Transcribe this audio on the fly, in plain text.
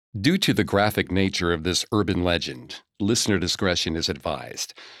Due to the graphic nature of this urban legend, listener discretion is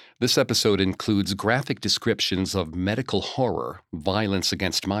advised. This episode includes graphic descriptions of medical horror, violence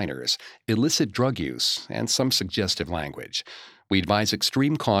against minors, illicit drug use, and some suggestive language. We advise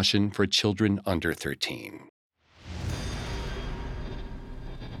extreme caution for children under 13.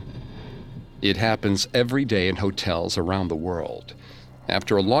 It happens every day in hotels around the world.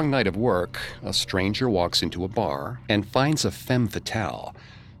 After a long night of work, a stranger walks into a bar and finds a femme fatale.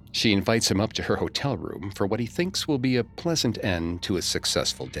 She invites him up to her hotel room for what he thinks will be a pleasant end to a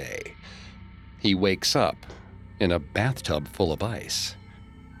successful day. He wakes up in a bathtub full of ice.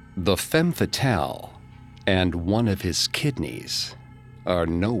 The femme fatale and one of his kidneys are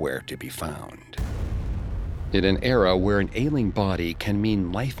nowhere to be found. In an era where an ailing body can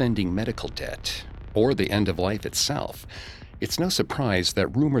mean life-ending medical debt or the end of life itself, it's no surprise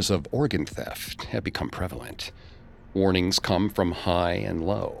that rumors of organ theft have become prevalent. Warnings come from high and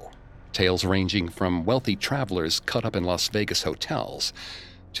low, tales ranging from wealthy travelers caught up in Las Vegas hotels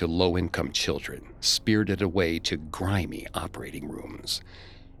to low-income children spirited away to grimy operating rooms.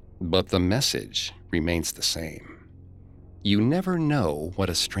 But the message remains the same. You never know what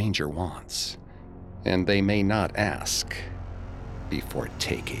a stranger wants, and they may not ask before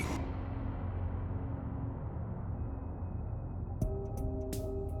taking.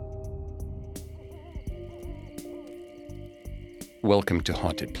 Welcome to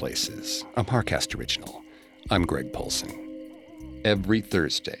Haunted Places, a Parcast original. I'm Greg Polson. Every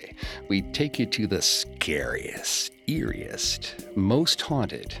Thursday, we take you to the scariest, eeriest, most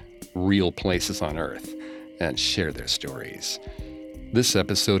haunted, real places on Earth and share their stories. This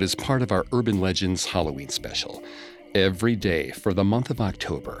episode is part of our Urban Legends Halloween special. Every day for the month of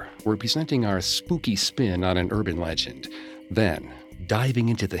October, we're presenting our spooky spin on an urban legend, then diving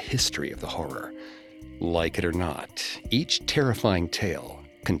into the history of the horror. Like it or not, each terrifying tale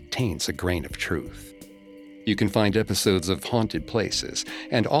contains a grain of truth. You can find episodes of Haunted Places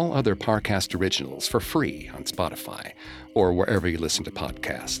and all other Parcast originals for free on Spotify or wherever you listen to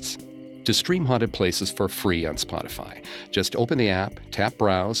podcasts. To stream Haunted Places for free on Spotify, just open the app, tap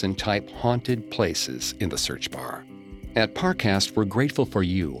Browse, and type Haunted Places in the search bar. At Parcast, we're grateful for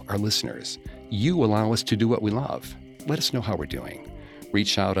you, our listeners. You allow us to do what we love. Let us know how we're doing.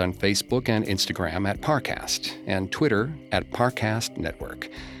 Reach out on Facebook and Instagram at Parcast and Twitter at Parcast Network.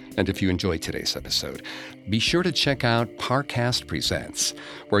 And if you enjoyed today's episode, be sure to check out Parcast Presents,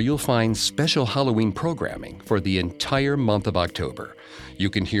 where you'll find special Halloween programming for the entire month of October. You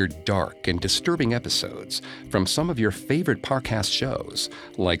can hear dark and disturbing episodes from some of your favorite Parcast shows,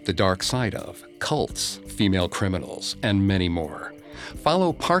 like The Dark Side of, Cults, Female Criminals, and many more.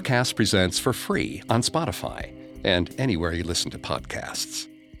 Follow Parcast Presents for free on Spotify and anywhere you listen to podcasts.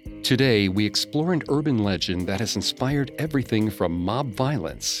 Today, we explore an urban legend that has inspired everything from mob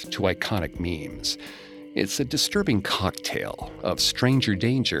violence to iconic memes. It's a disturbing cocktail of stranger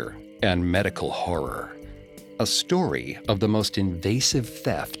danger and medical horror. A story of the most invasive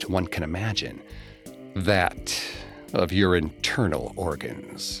theft one can imagine, that of your internal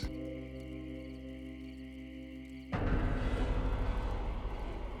organs.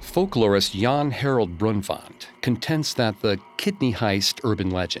 Folklorist Jan Harold Brunvand contends that the kidney heist urban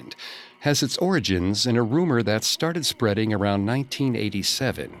legend has its origins in a rumor that started spreading around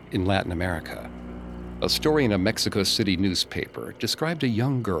 1987 in Latin America. A story in a Mexico City newspaper described a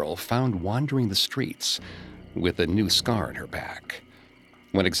young girl found wandering the streets with a new scar on her back.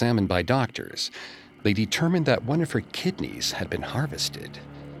 When examined by doctors, they determined that one of her kidneys had been harvested.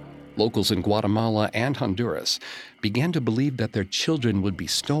 Locals in Guatemala and Honduras began to believe that their children would be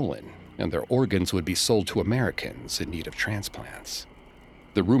stolen and their organs would be sold to Americans in need of transplants.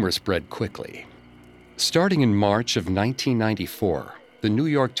 The rumor spread quickly. Starting in March of 1994, the New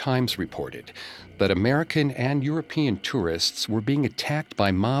York Times reported that American and European tourists were being attacked by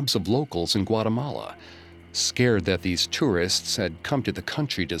mobs of locals in Guatemala, scared that these tourists had come to the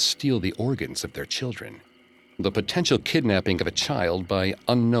country to steal the organs of their children. The potential kidnapping of a child by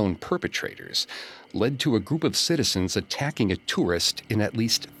unknown perpetrators led to a group of citizens attacking a tourist in at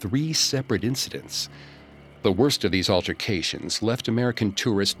least 3 separate incidents. The worst of these altercations left American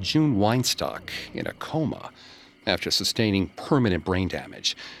tourist June Weinstock in a coma after sustaining permanent brain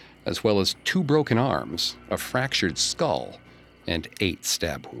damage, as well as 2 broken arms, a fractured skull, and 8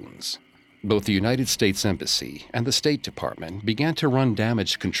 stab wounds. Both the United States Embassy and the State Department began to run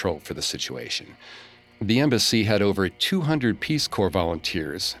damage control for the situation. The embassy had over 200 Peace Corps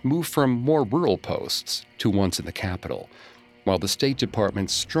volunteers move from more rural posts to ones in the capital, while the State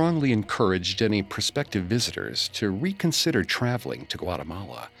Department strongly encouraged any prospective visitors to reconsider traveling to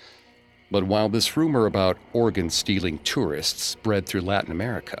Guatemala. But while this rumor about organ-stealing tourists spread through Latin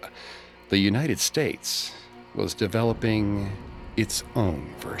America, the United States was developing its own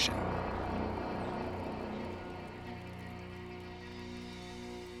version.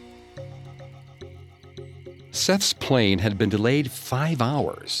 Seth's plane had been delayed 5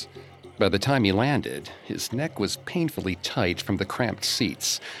 hours. By the time he landed, his neck was painfully tight from the cramped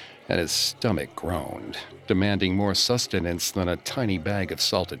seats, and his stomach groaned, demanding more sustenance than a tiny bag of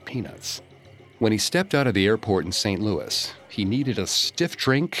salted peanuts. When he stepped out of the airport in St. Louis, he needed a stiff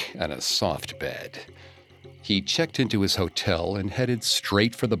drink and a soft bed. He checked into his hotel and headed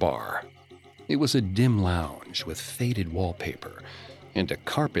straight for the bar. It was a dim lounge with faded wallpaper and a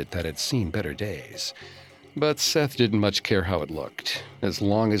carpet that had seen better days. But Seth didn't much care how it looked, as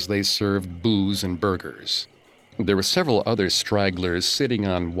long as they served booze and burgers. There were several other stragglers sitting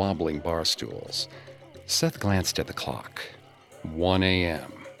on wobbling bar stools. Seth glanced at the clock. 1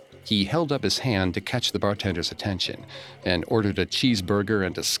 a.m. He held up his hand to catch the bartender's attention and ordered a cheeseburger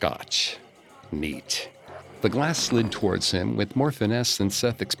and a scotch. Neat. The glass slid towards him with more finesse than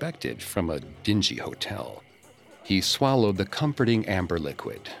Seth expected from a dingy hotel. He swallowed the comforting amber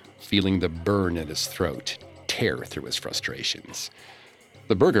liquid, feeling the burn in his throat tear through his frustrations.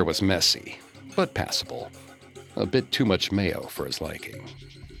 The burger was messy, but passable. A bit too much mayo for his liking.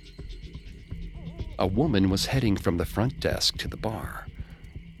 A woman was heading from the front desk to the bar.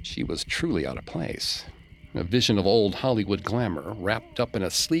 She was truly out of place. A vision of old Hollywood glamour wrapped up in a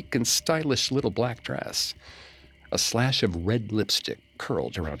sleek and stylish little black dress. A slash of red lipstick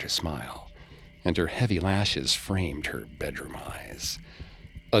curled around her smile, and her heavy lashes framed her bedroom eyes.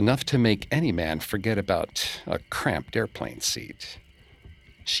 Enough to make any man forget about a cramped airplane seat.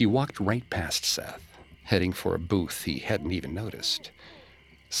 She walked right past Seth, heading for a booth he hadn't even noticed.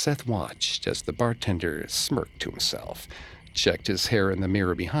 Seth watched as the bartender smirked to himself, checked his hair in the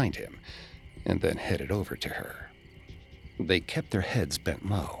mirror behind him, and then headed over to her. They kept their heads bent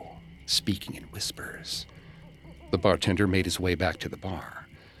low, speaking in whispers. The bartender made his way back to the bar.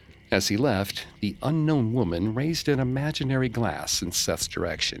 As he left, the unknown woman raised an imaginary glass in Seth's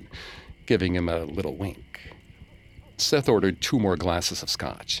direction, giving him a little wink. Seth ordered 2 more glasses of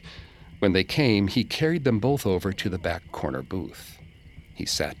scotch. When they came, he carried them both over to the back corner booth. He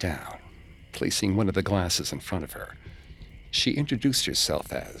sat down, placing one of the glasses in front of her. She introduced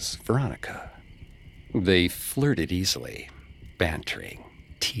herself as Veronica. They flirted easily, bantering,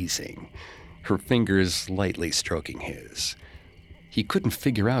 teasing, her fingers lightly stroking his. He couldn't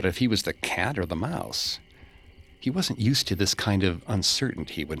figure out if he was the cat or the mouse. He wasn't used to this kind of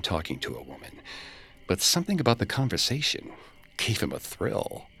uncertainty when talking to a woman, but something about the conversation gave him a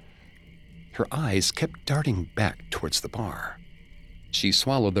thrill. Her eyes kept darting back towards the bar. She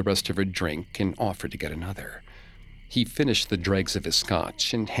swallowed the rest of her drink and offered to get another. He finished the dregs of his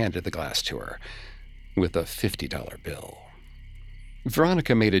scotch and handed the glass to her, with a $50 bill.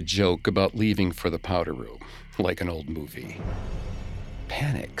 Veronica made a joke about leaving for the powder room, like an old movie.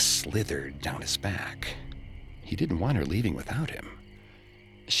 Panic slithered down his back. He didn't want her leaving without him.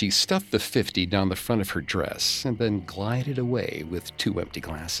 She stuffed the 50 down the front of her dress and then glided away with 2 empty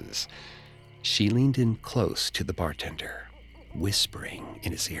glasses. She leaned in close to the bartender, whispering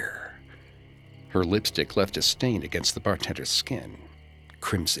in his ear. Her lipstick left a stain against the bartender's skin,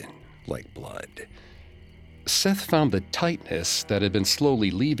 crimson like blood. Seth found the tightness that had been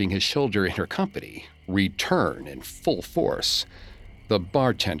slowly leaving his shoulder in her company return in full force. The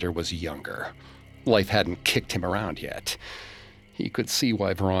bartender was younger. Life hadn't kicked him around yet. He could see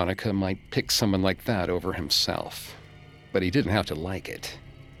why Veronica might pick someone like that over himself, but he didn't have to like it.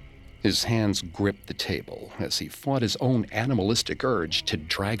 His hands gripped the table as he fought his own animalistic urge to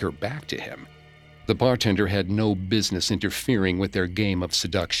drag her back to him. The bartender had no business interfering with their game of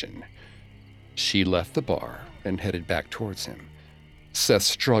seduction. She left the bar and headed back towards him. Seth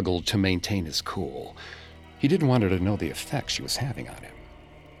struggled to maintain his cool. He didn't want her to know the effect she was having on him.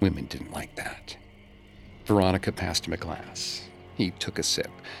 Women didn't like that. Veronica passed him a glass. He took a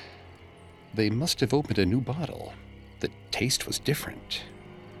sip. They must have opened a new bottle. The taste was different.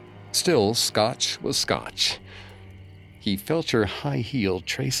 Still, scotch was scotch. He felt her high heel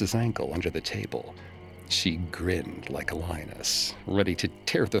trace his ankle under the table. She grinned like a lioness, ready to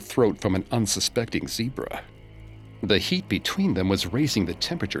tear the throat from an unsuspecting zebra. The heat between them was raising the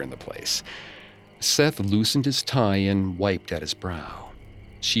temperature in the place. Seth loosened his tie and wiped at his brow.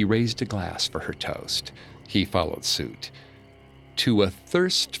 She raised a glass for her toast. He followed suit. To a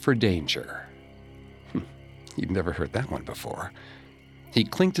thirst for danger. You'd never heard that one before. He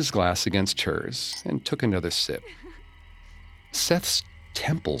clinked his glass against hers and took another sip. Seth's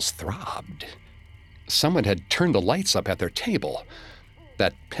temples throbbed. Someone had turned the lights up at their table.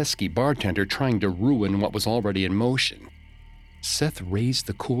 that pesky bartender trying to ruin what was already in motion. Seth raised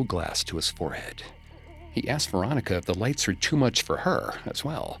the cool glass to his forehead. He asked Veronica if the lights were too much for her as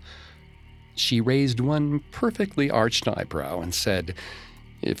well. She raised one perfectly arched eyebrow and said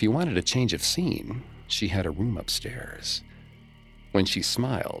if he wanted a change of scene, she had a room upstairs. When she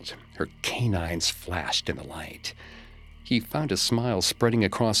smiled, her canines flashed in the light. He found a smile spreading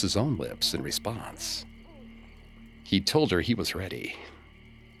across his own lips in response. He told her he was ready,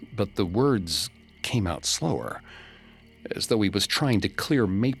 but the words came out slower, as though he was trying to clear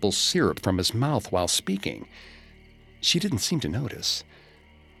maple syrup from his mouth while speaking. She didn't seem to notice.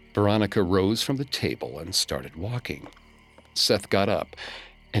 Veronica rose from the table and started walking. Seth got up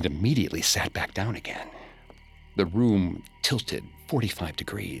and immediately sat back down again. The room tilted 45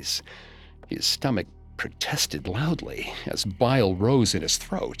 degrees. His stomach protested loudly as bile rose in his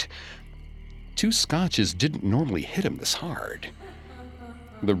throat. 2 scotches didn't normally hit him this hard.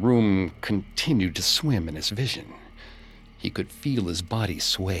 The room continued to swim in his vision. He could feel his body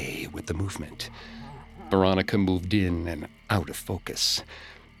sway with the movement. Veronica moved in and out of focus.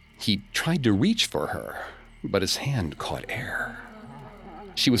 He tried to reach for her, but his hand caught air.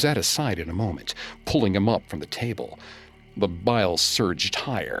 She was at his side in a moment, pulling him up from the table. The bile surged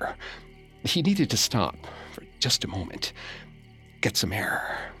higher. He needed to stop for just a moment, get some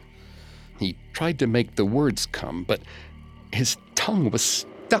air. He tried to make the words come, but his tongue was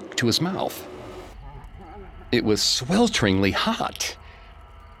stuck to his mouth. It was swelteringly hot.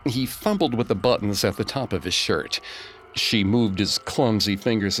 He fumbled with the buttons at the top of his shirt. She moved his clumsy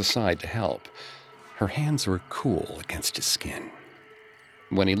fingers aside to help. Her hands were cool against his skin.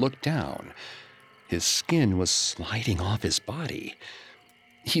 When he looked down, his skin was sliding off his body.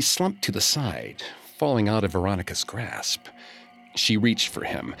 He slumped to the side, falling out of Veronica's grasp. She reached for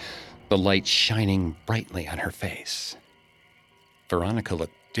him, the light shining brightly on her face. Veronica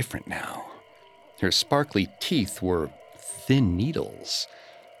looked different now. Her sparkly teeth were thin needles.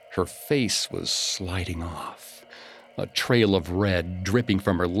 Her face was sliding off, a trail of red dripping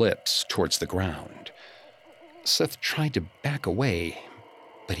from her lips towards the ground. Seth tried to back away,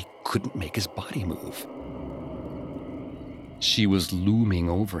 but he couldn't make his body move. She was looming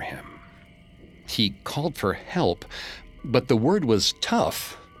over him. He called for help, but the word was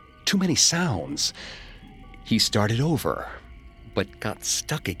tough. Too many sounds. He started over, but got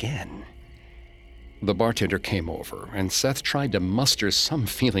stuck again. The bartender came over, and Seth tried to muster some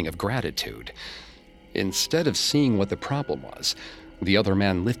feeling of gratitude. Instead of seeing what the problem was, the other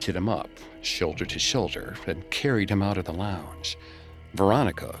man lifted him up, shoulder to shoulder, and carried him out of the lounge.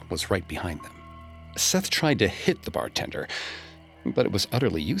 Veronica was right behind them. Seth tried to hit the bartender, but it was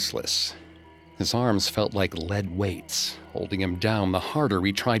utterly useless. His arms felt like lead weights, holding him down the harder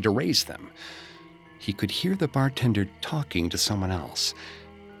he tried to raise them. He could hear the bartender talking to someone else,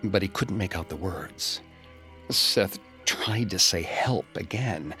 but he couldn't make out the words. Seth tried to say help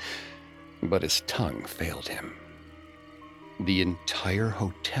again, but his tongue failed him. The entire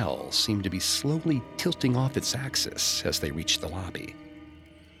hotel seemed to be slowly tilting off its axis as they reached the lobby.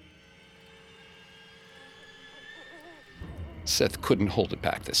 Seth couldn't hold it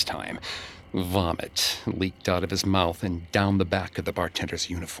back this time. Vomit leaked out of his mouth and down the back of the bartender's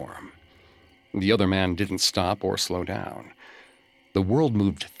uniform. The other man didn't stop or slow down. The world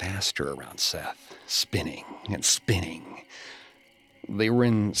moved faster around Seth, spinning and spinning. They were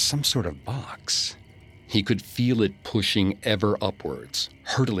in some sort of box. He could feel it pushing ever upwards,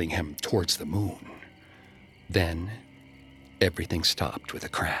 hurtling him towards the moon. Then, everything stopped with a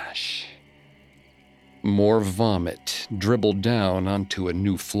crash. More vomit dribbled down onto a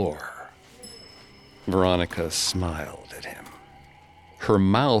new floor. Veronica smiled at him. Her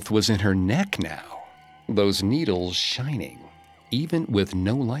mouth was in her neck now, those needles shining, even with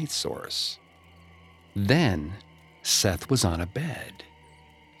no light source. Then, Seth was on a bed.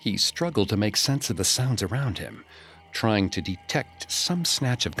 He struggled to make sense of the sounds around him, trying to detect some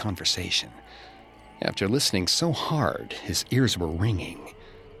snatch of conversation. After listening so hard, his ears were ringing.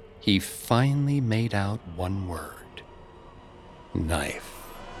 He finally made out one word: knife.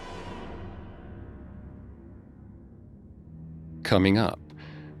 Coming up,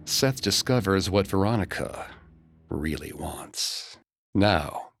 Seth discovers what Veronica really wants.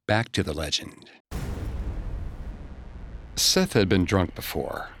 Now, back to the legend. Seth had been drunk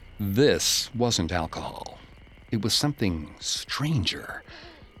before. This wasn't alcohol. It was something stranger.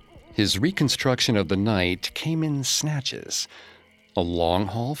 His reconstruction of the night came in snatches. A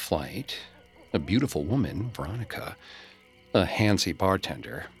long-haul flight, a beautiful woman, Veronica, a handsy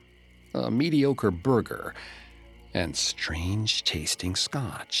bartender, a mediocre burger, and strange-tasting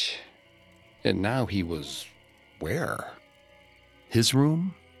scotch. And now he was where? His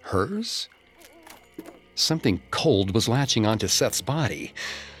room? Hers? Something cold was latching onto Seth's body.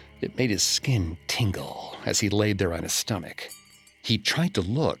 It made his skin tingle as he laid there on his stomach. He tried to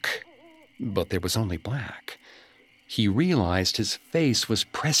look, but there was only black. He realized his face was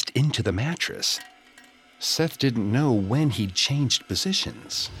pressed into the mattress. Seth didn't know when he'd changed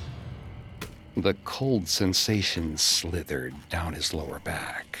positions. The cold sensation slithered down his lower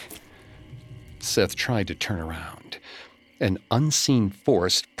back. Seth tried to turn around. An unseen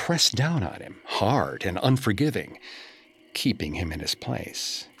force pressed down on him, hard and unforgiving, keeping him in his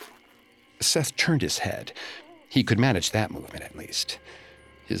place. Seth turned his head. He could manage that movement at least.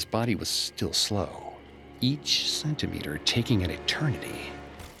 His body was still slow, each centimeter taking an eternity.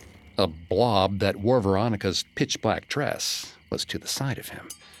 A blob that wore Veronica's pitch-black dress was to the side of him.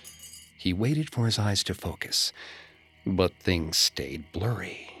 He waited for his eyes to focus, but things stayed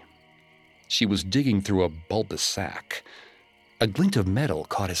blurry. She was digging through a bulbous sack. A glint of metal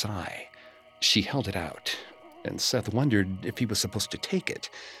caught his eye. She held it out, and Seth wondered if he was supposed to take it.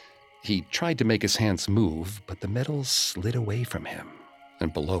 He tried to make his hands move, but the metal slid away from him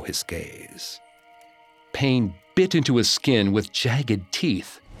and below his gaze. Pain bit into his skin with jagged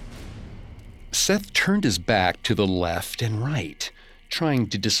teeth. Seth turned his back to the left and right, trying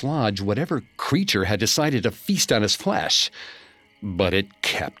to dislodge whatever creature had decided to feast on his flesh. But it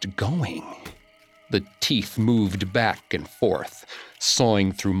kept going. The teeth moved back and forth,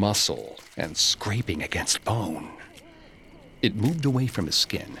 sawing through muscle and scraping against bone. It moved away from his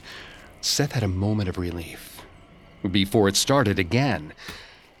skin. Seth had a moment of relief before it started again.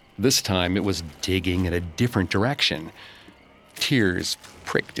 This time it was digging in a different direction. Tears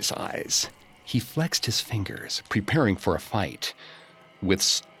pricked his eyes. He flexed his fingers, preparing for a fight. With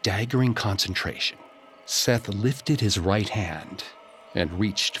staggering concentration, Seth lifted his right hand and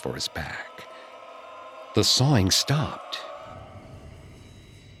reached for his back. The sawing stopped.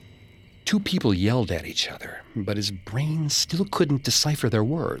 Two people yelled at each other, but his brain still couldn't decipher their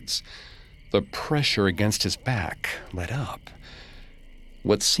words. The pressure against his back let up.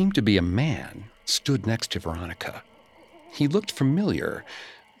 What seemed to be a man stood next to Veronica. He looked familiar,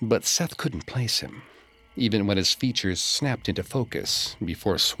 but Seth couldn't place him, even when his features snapped into focus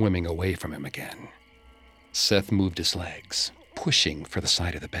before swimming away from him again. Seth moved his legs, pushing for the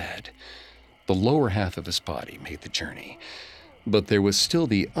side of the bed. The lower half of his body made the journey, but there was still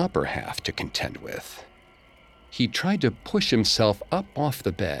the upper half to contend with. He tried to push himself up off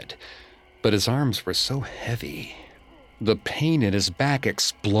the bed, but his arms were so heavy. The pain in his back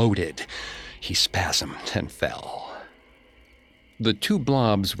exploded. He spasmed and fell. The two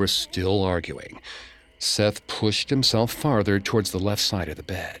blobs were still arguing. Seth pushed himself farther towards the left side of the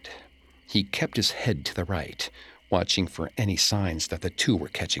bed. He kept his head to the right, watching for any signs that the two were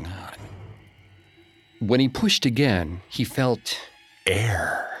catching on. When he pushed again, he felt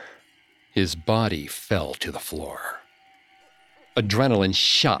air. His body fell to the floor. Adrenaline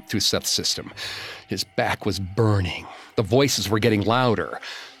shot through Seth's system. His back was burning. The voices were getting louder.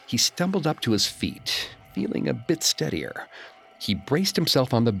 He stumbled up to his feet, feeling a bit steadier. He braced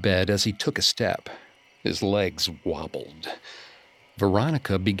himself on the bed as he took a step. His legs wobbled.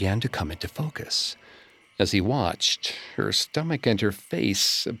 Veronica began to come into focus. As he watched, her stomach and her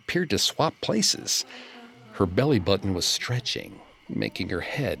face appeared to swap places. Her belly button was stretching, making her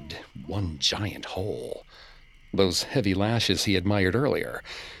head one giant hole. Those heavy lashes he admired earlier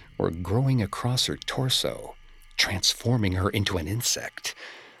were growing across her torso, transforming her into an insect.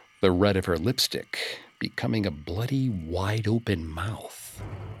 The red of her lipstick becoming a bloody, wide-open mouth.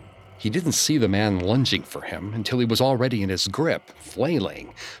 He didn't see the man lunging for him until he was already in his grip,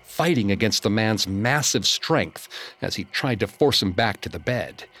 flailing, fighting against the man's massive strength as he tried to force him back to the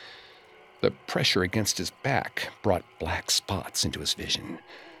bed. The pressure against his back brought black spots into his vision.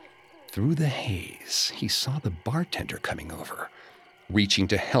 Through the haze, he saw the bartender coming over, reaching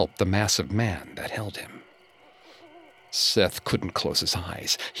to help the massive man that held him. Seth couldn't close his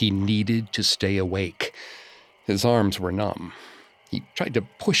eyes. He needed to stay awake. His arms were numb. He tried to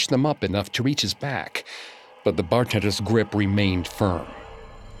push them up enough to reach his back, but the bartender's grip remained firm.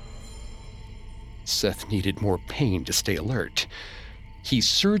 Seth needed more pain to stay alert. He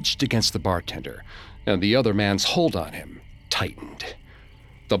surged against the bartender, and the other man's hold on him tightened.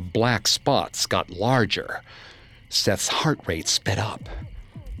 The black spots got larger. Seth's heart rate sped up.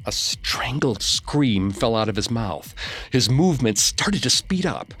 A strangled scream fell out of his mouth. His movements started to speed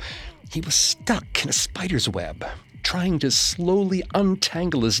up. He was stuck in a spider's web, trying to slowly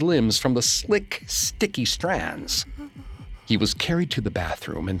untangle his limbs from the slick, sticky strands. He was carried to the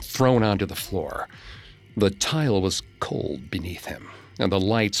bathroom and thrown onto the floor. The tile was cold beneath him, and the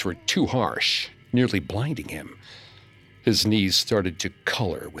lights were too harsh, nearly blinding him. His knees started to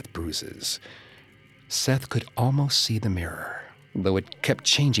color with bruises. Seth could almost see the mirror, though it kept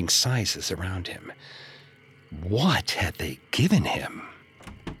changing sizes around him. What had they given him?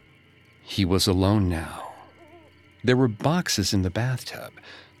 He was alone now. There were boxes in the bathtub,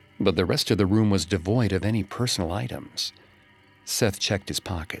 but the rest of the room was devoid of any personal items. Seth checked his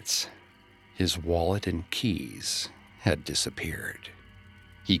pockets. His wallet and keys had disappeared.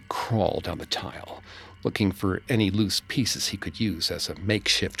 He crawled on the tile, looking for any loose pieces he could use as a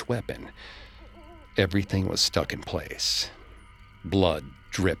makeshift weapon. Everything was stuck in place. Blood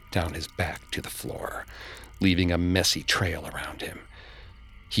dripped down his back to the floor, leaving a messy trail around him.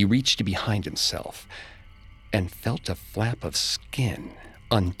 He reached behind himself and felt a flap of skin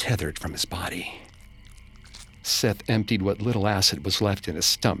untethered from his body. Seth emptied what little acid was left in his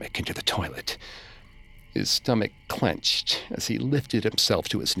stomach into the toilet. His stomach clenched as he lifted himself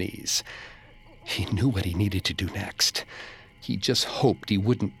to his knees. He knew what he needed to do next. He just hoped he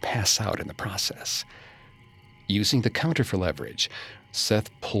wouldn't pass out in the process. Using the counter for leverage, Seth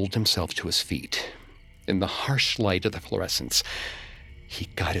pulled himself to his feet. In the harsh light of the fluorescence, he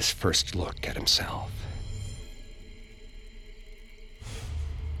got his first look at himself.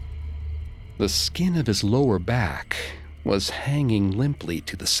 The skin of his lower back was hanging limply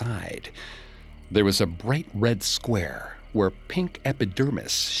to the side. There was a bright red square where pink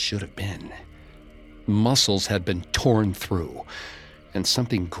epidermis should have been. Muscles had been torn through, and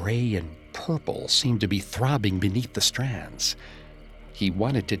something gray and purple seemed to be throbbing beneath the strands. He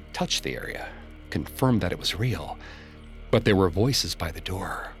wanted to touch the area, confirm that it was real, but there were voices by the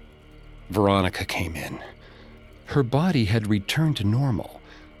door. Veronica came in. Her body had returned to normal,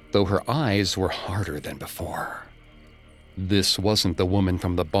 though her eyes were harder than before. This wasn't the woman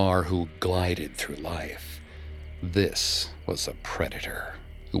from the bar who glided through life. This was a predator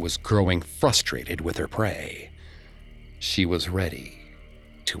who was growing frustrated with her prey. She was ready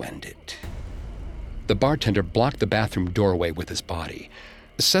to end it. The bartender blocked the bathroom doorway with his body.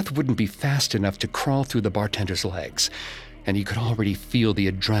 Seth wouldn't be fast enough to crawl through the bartender's legs, and he could already feel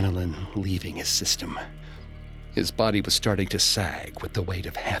the adrenaline leaving his system. His body was starting to sag with the weight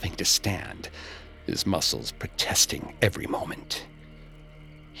of having to stand, his muscles protesting every moment.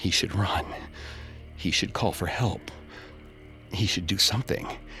 He should run. He should call for help. He should do something.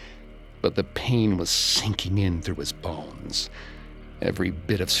 But the pain was sinking in through his bones. Every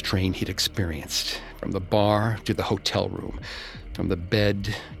bit of strain he'd experienced, from the bar to the hotel room, from the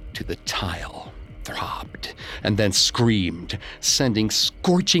bed to the tile, throbbed and then screamed, sending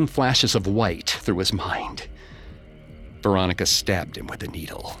scorching flashes of white through his mind. Veronica stabbed him with a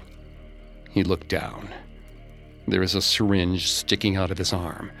needle. He looked down. There was a syringe sticking out of his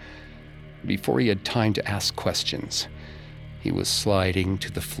arm. Before he had time to ask questions, he was sliding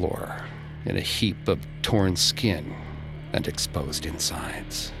to the floor in a heap of torn skin and exposed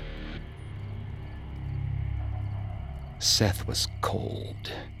insides. Seth was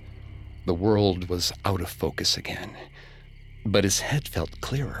cold. The world was out of focus again, but his head felt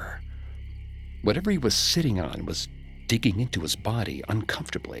clearer. Whatever he was sitting on was digging into his body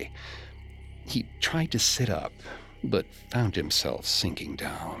uncomfortably. He tried to sit up, but found himself sinking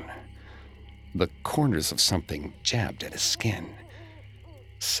down. The corners of something jabbed at his skin.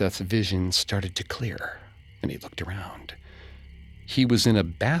 Seth's vision started to clear, and he looked around. He was in a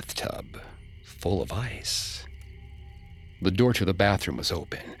bathtub full of ice. The door to the bathroom was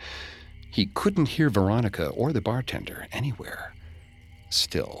open. He couldn't hear Veronica or the bartender anywhere.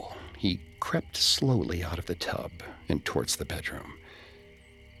 Still, he crept slowly out of the tub and towards the bedroom.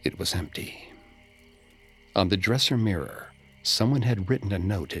 It was empty. On the dresser mirror, someone had written a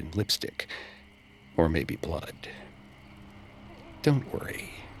note in lipstick, or maybe blood. Don't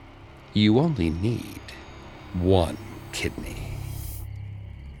worry. You only need one kidney.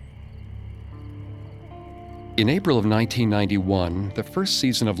 In April of 1991, the first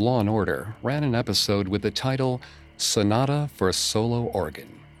season of Law & Order ran an episode with the title Sonata for a Solo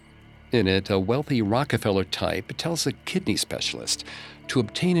Organ. In it, a wealthy Rockefeller type tells a kidney specialist to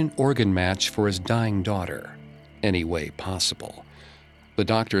obtain an organ match for his dying daughter, any way possible. The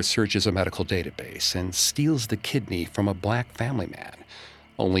doctor searches a medical database and steals the kidney from a black family man,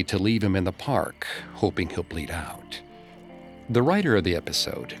 only to leave him in the park, hoping he'll bleed out. The writer of the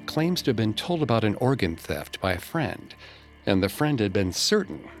episode claims to have been told about an organ theft by a friend, and the friend had been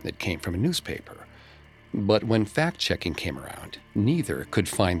certain it came from a newspaper. But when fact-checking came around, neither could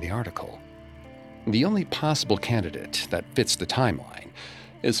find the article. The only possible candidate that fits the timeline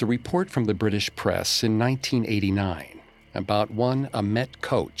is a report from the British press in 1989 about one Ahmet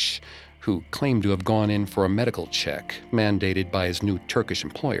Koç, who claimed to have gone in for a medical check mandated by his new Turkish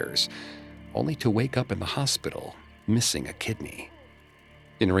employers, only to wake up in the hospital missing a kidney.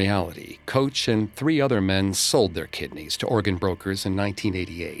 In reality, Coach and 3 other men sold their kidneys to organ brokers in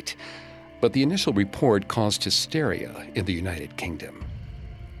 1988, but the initial report caused hysteria in the United Kingdom.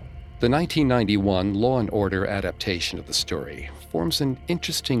 The 1991 Law & Order adaptation of the story forms an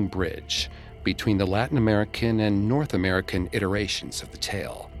interesting bridge between the Latin American and North American iterations of the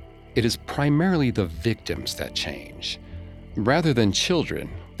tale. It is primarily the victims that change. Rather than children,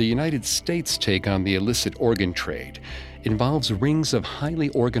 the United States' take on the illicit organ trade involves rings of highly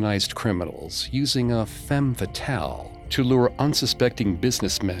organized criminals using a femme fatale to lure unsuspecting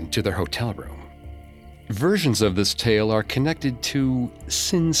businessmen to their hotel room. Versions of this tale are connected to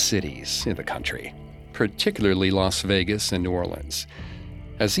sin cities in the country, particularly Las Vegas and New Orleans.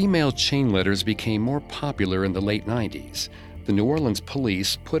 As email chain letters became more popular in the late 90s, the New Orleans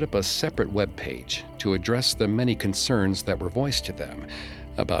police put up a separate webpage to address the many concerns that were voiced to them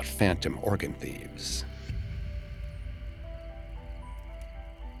about phantom organ thieves.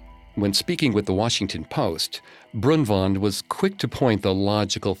 When speaking with the Washington Post, Brunvand was quick to point the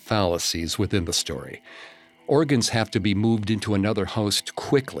logical fallacies within the story. Organs have to be moved into another host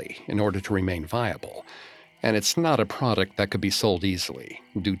quickly in order to remain viable, and it's not a product that could be sold easily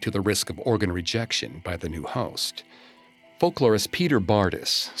due to the risk of organ rejection by the new host. Folklorist Peter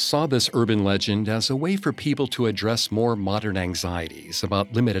Bardis saw this urban legend as a way for people to address more modern anxieties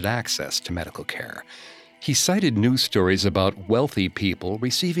about limited access to medical care. He cited news stories about wealthy people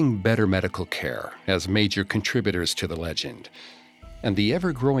receiving better medical care as major contributors to the legend. And the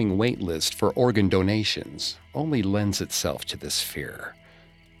ever-growing wait list for organ donations only lends itself to this fear.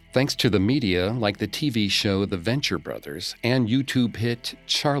 Thanks to the media like the TV show The Venture Brothers and YouTube hit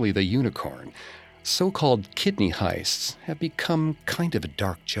Charlie the Unicorn, so-called kidney heists have become kind of a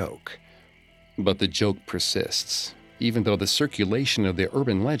dark joke. But the joke persists, even though the circulation of the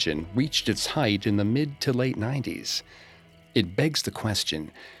urban legend reached its height in the mid to late 90s. It begs the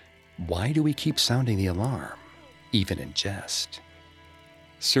question, why do we keep sounding the alarm, even in jest?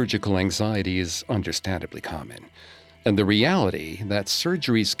 Surgical anxiety is understandably common, and the reality that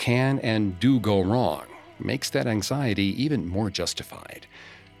surgeries can and do go wrong makes that anxiety even more justified.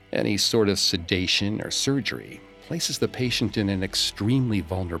 Any sort of sedation or surgery places the patient in an extremely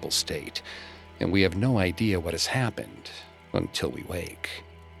vulnerable state, and we have no idea what has happened until we wake.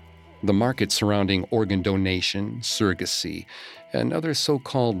 The market surrounding organ donation, surrogacy, and other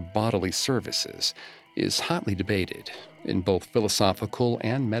so-called bodily services is hotly debated in both philosophical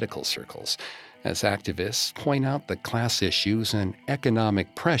and medical circles, as activists point out the class issues and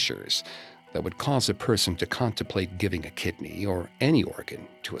economic pressures that would cause a person to contemplate giving a kidney or any organ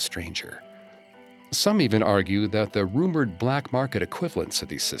to a stranger. Some even argue that the rumored black market equivalents of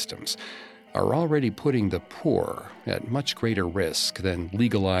these systems are already putting the poor at much greater risk than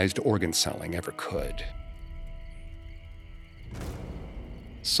legalized organ selling ever could.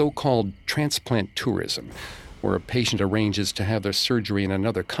 So-called transplant tourism, where a patient arranges to have their surgery in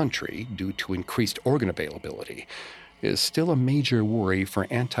another country due to increased organ availability, is still a major worry for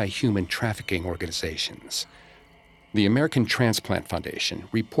anti-human trafficking organizations. The American Transplant Foundation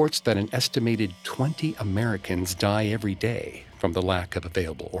reports that an estimated 20 Americans die every day from the lack of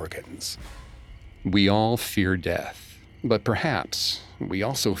available organs. We all fear death, but perhaps we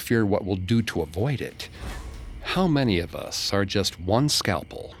also fear what we'll do to avoid it. How many of us are just one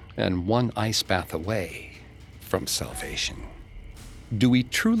scalpel and one ice bath away from salvation? Do we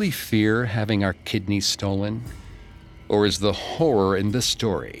truly fear having our kidneys stolen? Or is the horror in this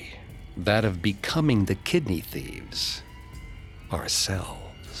story that of becoming the kidney thieves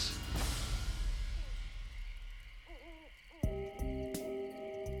ourselves?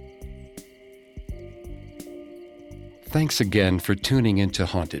 Thanks again for tuning into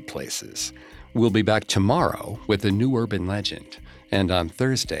Haunted Places. We'll be back tomorrow with a new urban legend, and on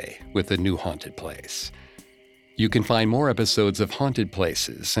Thursday with a new haunted place. You can find more episodes of Haunted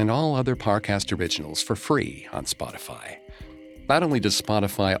Places and all other Parcast originals for free on Spotify. Not only does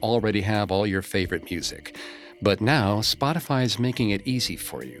Spotify already have all your favorite music, but now Spotify is making it easy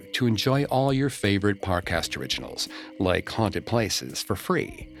for you to enjoy all your favorite Parcast originals, like Haunted Places, for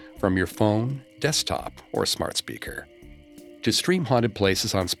free from your phone, desktop, or smart speaker. To stream Haunted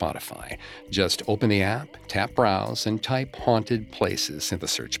Places on Spotify, just open the app, tap Browse, and type Haunted Places in the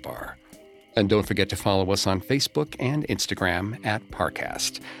search bar. And don't forget to follow us on Facebook and Instagram at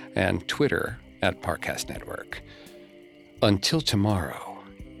Parcast, and Twitter at Parcast Network. Until tomorrow,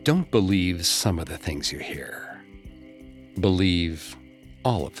 don't believe some of the things you hear. Believe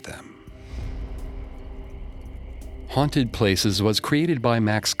all of them. Haunted Places was created by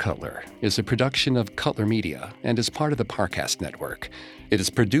Max Cutler, is a production of Cutler Media, and is part of the Parcast Network. It is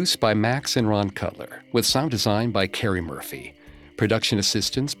produced by Max and Ron Cutler, with sound design by Carrie Murphy. Production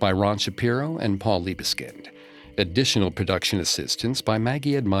assistance by Ron Shapiro and Paul Liebeskind. Additional production assistance by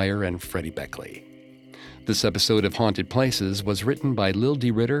Maggie Admire and Freddie Beckley. This episode of Haunted Places was written by Lil D.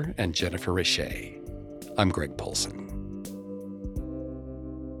 Ritter and Jennifer Richey. I'm Greg Polson.